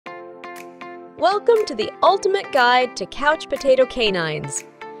Welcome to the ultimate guide to couch potato canines.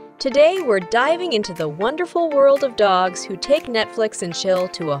 Today we're diving into the wonderful world of dogs who take Netflix and chill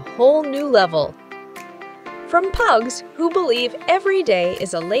to a whole new level. From pugs who believe every day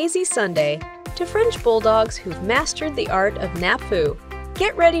is a lazy Sunday to French bulldogs who've mastered the art of napu,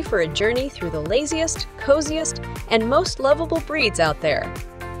 get ready for a journey through the laziest, coziest, and most lovable breeds out there.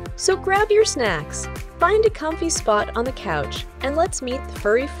 So grab your snacks, find a comfy spot on the couch, and let's meet the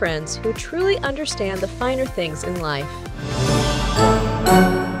furry friends who truly understand the finer things in life.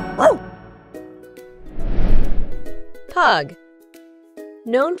 Pug.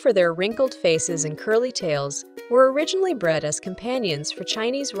 Known for their wrinkled faces and curly tails, were originally bred as companions for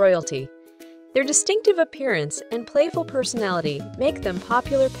Chinese royalty. Their distinctive appearance and playful personality make them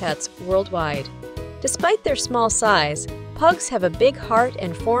popular pets worldwide. Despite their small size, pugs have a big heart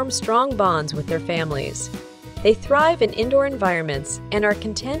and form strong bonds with their families. They thrive in indoor environments and are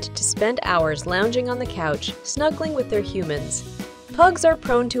content to spend hours lounging on the couch, snuggling with their humans. Pugs are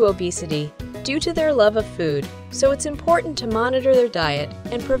prone to obesity due to their love of food, so it's important to monitor their diet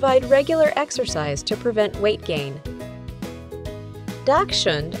and provide regular exercise to prevent weight gain.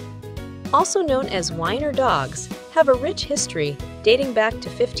 Dachshund, also known as Weiner dogs, have a rich history dating back to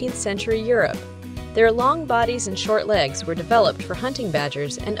 15th century Europe. Their long bodies and short legs were developed for hunting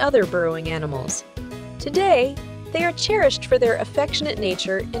badgers and other burrowing animals. Today, they are cherished for their affectionate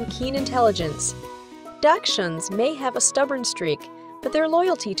nature and keen intelligence. Dachshunds may have a stubborn streak, but their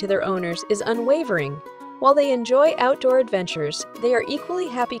loyalty to their owners is unwavering. While they enjoy outdoor adventures, they are equally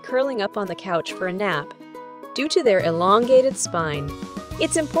happy curling up on the couch for a nap. Due to their elongated spine,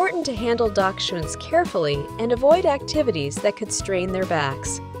 it's important to handle dachshunds carefully and avoid activities that could strain their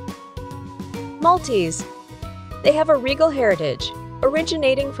backs. Maltese. They have a regal heritage,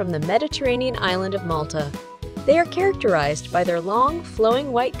 originating from the Mediterranean island of Malta. They are characterized by their long,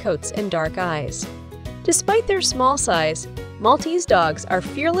 flowing white coats and dark eyes. Despite their small size, Maltese dogs are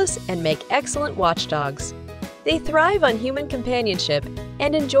fearless and make excellent watchdogs. They thrive on human companionship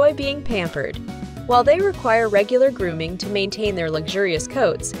and enjoy being pampered. While they require regular grooming to maintain their luxurious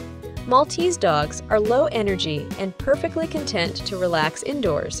coats, Maltese dogs are low energy and perfectly content to relax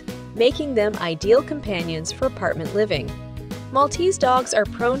indoors, making them ideal companions for apartment living. Maltese dogs are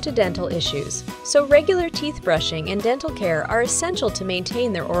prone to dental issues, so regular teeth brushing and dental care are essential to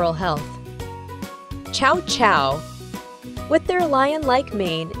maintain their oral health. Chow Chow, with their lion-like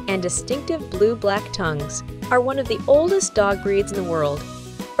mane and distinctive blue-black tongues, are one of the oldest dog breeds in the world.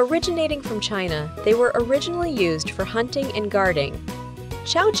 Originating from China, they were originally used for hunting and guarding.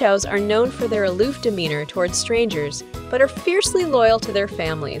 Chow Chows are known for their aloof demeanor towards strangers, but are fiercely loyal to their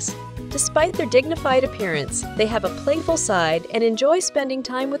families. Despite their dignified appearance, they have a playful side and enjoy spending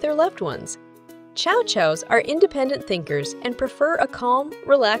time with their loved ones. Chow Chows are independent thinkers and prefer a calm,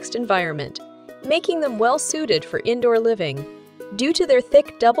 relaxed environment, making them well-suited for indoor living. Due to their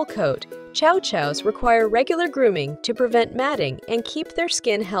thick double coat, Chow Chows require regular grooming to prevent matting and keep their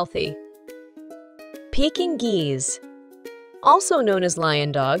skin healthy. Pekingese, also known as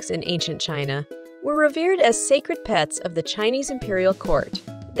lion dogs in ancient China, were revered as sacred pets of the Chinese imperial court.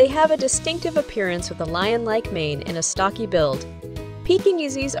 They have a distinctive appearance with a lion-like mane and a stocky build.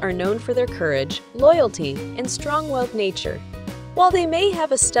 Pekingeses are known for their courage, loyalty, and strong-willed nature. While they may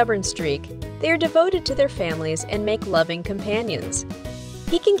have a stubborn streak, they are devoted to their families and make loving companions.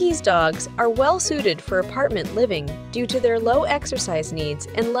 Pekingese dogs are well-suited for apartment living due to their low exercise needs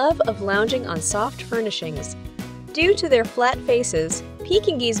and love of lounging on soft furnishings. Due to their flat faces,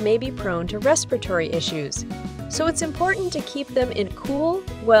 Pekingese may be prone to respiratory issues, so it's important to keep them in cool,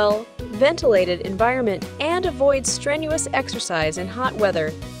 ventilated environment and avoid strenuous exercise in hot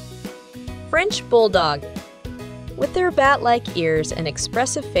weather. French Bulldog, with their bat-like ears and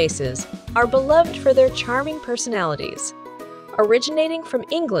expressive faces, are beloved for their charming personalities. Originating from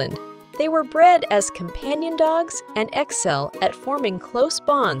England, they were bred as companion dogs and excel at forming close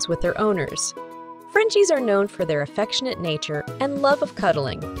bonds with their owners. Frenchies are known for their affectionate nature and love of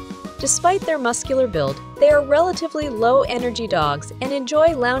cuddling. Despite their muscular build, they are relatively low-energy dogs and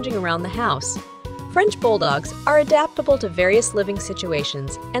enjoy lounging around the house. French Bulldogs are adaptable to various living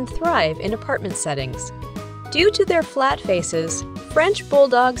situations and thrive in apartment settings. Due to their flat faces, French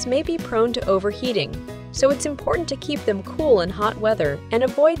Bulldogs may be prone to overheating, so it's important to keep them cool in hot weather and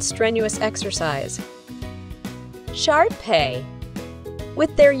avoid strenuous exercise. Shar Pei,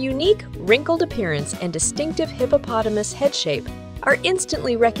 with their unique, wrinkled appearance and distinctive hippopotamus head shape, are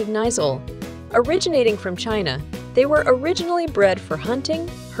instantly recognizable. Originating from China, they were originally bred for hunting,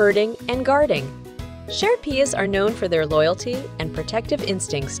 herding, and guarding. Sherpias are known for their loyalty and protective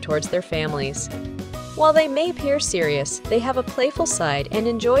instincts towards their families. While they may appear serious, they have a playful side and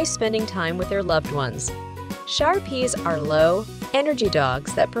enjoy spending time with their loved ones. Sharpies are low-energy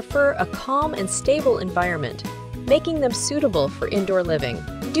dogs that prefer a calm and stable environment, making them suitable for indoor living.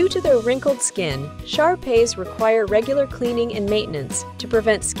 Due to their wrinkled skin, Sharpies require regular cleaning and maintenance to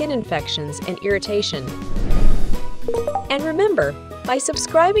prevent skin infections and irritation. And remember, by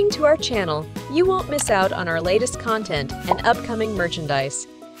subscribing to our channel, you won't miss out on our latest content and upcoming merchandise.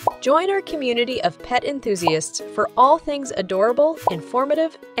 Join our community of pet enthusiasts for all things adorable,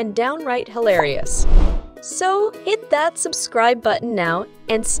 informative, and downright hilarious. So hit that subscribe button now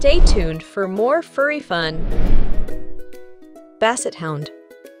and stay tuned for more furry fun. Basset Hound.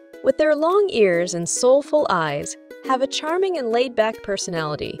 With their long ears and soulful eyes, have a charming and laid-back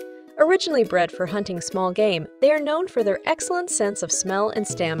personality. Originally bred for hunting small game, they are known for their excellent sense of smell and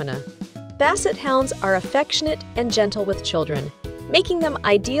stamina. Basset Hounds are affectionate and gentle with children, making them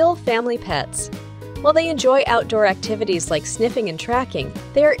ideal family pets. While they enjoy outdoor activities like sniffing and tracking,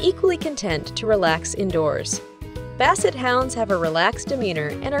 they are equally content to relax indoors. Basset Hounds have a relaxed demeanor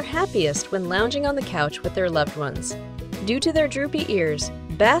and are happiest when lounging on the couch with their loved ones. Due to their droopy ears,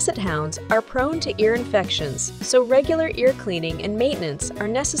 Basset Hounds are prone to ear infections, so regular ear cleaning and maintenance are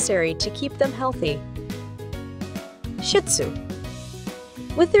necessary to keep them healthy. Shih Tzu.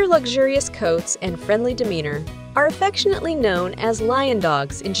 With their luxurious coats and friendly demeanor, are affectionately known as lion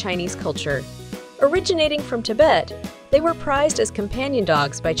dogs in Chinese culture. Originating from Tibet, they were prized as companion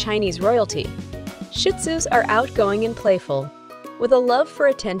dogs by Chinese royalty. Shih Tzus are outgoing and playful, with a love for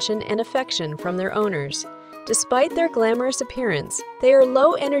attention and affection from their owners. Despite their glamorous appearance, they are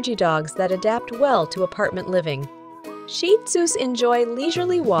low-energy dogs that adapt well to apartment living. Shih Tzus enjoy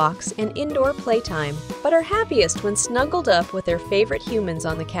leisurely walks and indoor playtime, but are happiest when snuggled up with their favorite humans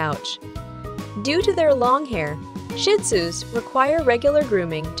on the couch. Due to their long hair, Shih Tzus require regular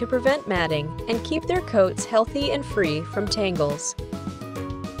grooming to prevent matting and keep their coats healthy and free from tangles.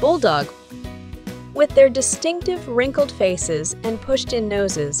 Bulldog. With their distinctive wrinkled faces and pushed-in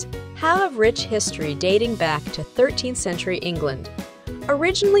noses, have rich history dating back to 13th century England.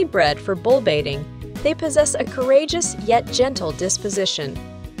 Originally bred for bull baiting, they possess a courageous yet gentle disposition.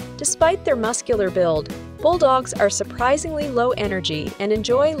 Despite their muscular build, bulldogs are surprisingly low energy and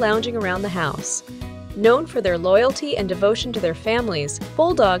enjoy lounging around the house. Known for their loyalty and devotion to their families,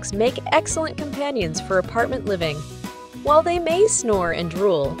 bulldogs make excellent companions for apartment living. While they may snore and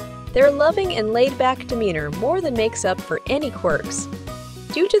drool, their loving and laid-back demeanor more than makes up for any quirks.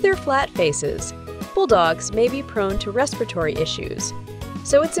 Due to their flat faces, bulldogs may be prone to respiratory issues,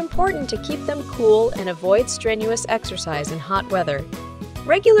 so it's important to keep them cool and avoid strenuous exercise in hot weather.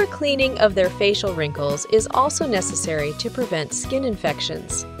 Regular cleaning of their facial wrinkles is also necessary to prevent skin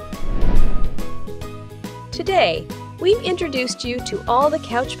infections. Today, we've introduced you to all the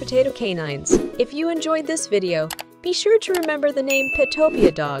couch potato canines. If you enjoyed this video, be sure to remember the name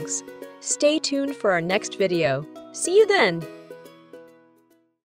Petopia dogs. Stay tuned for our next video. See you then!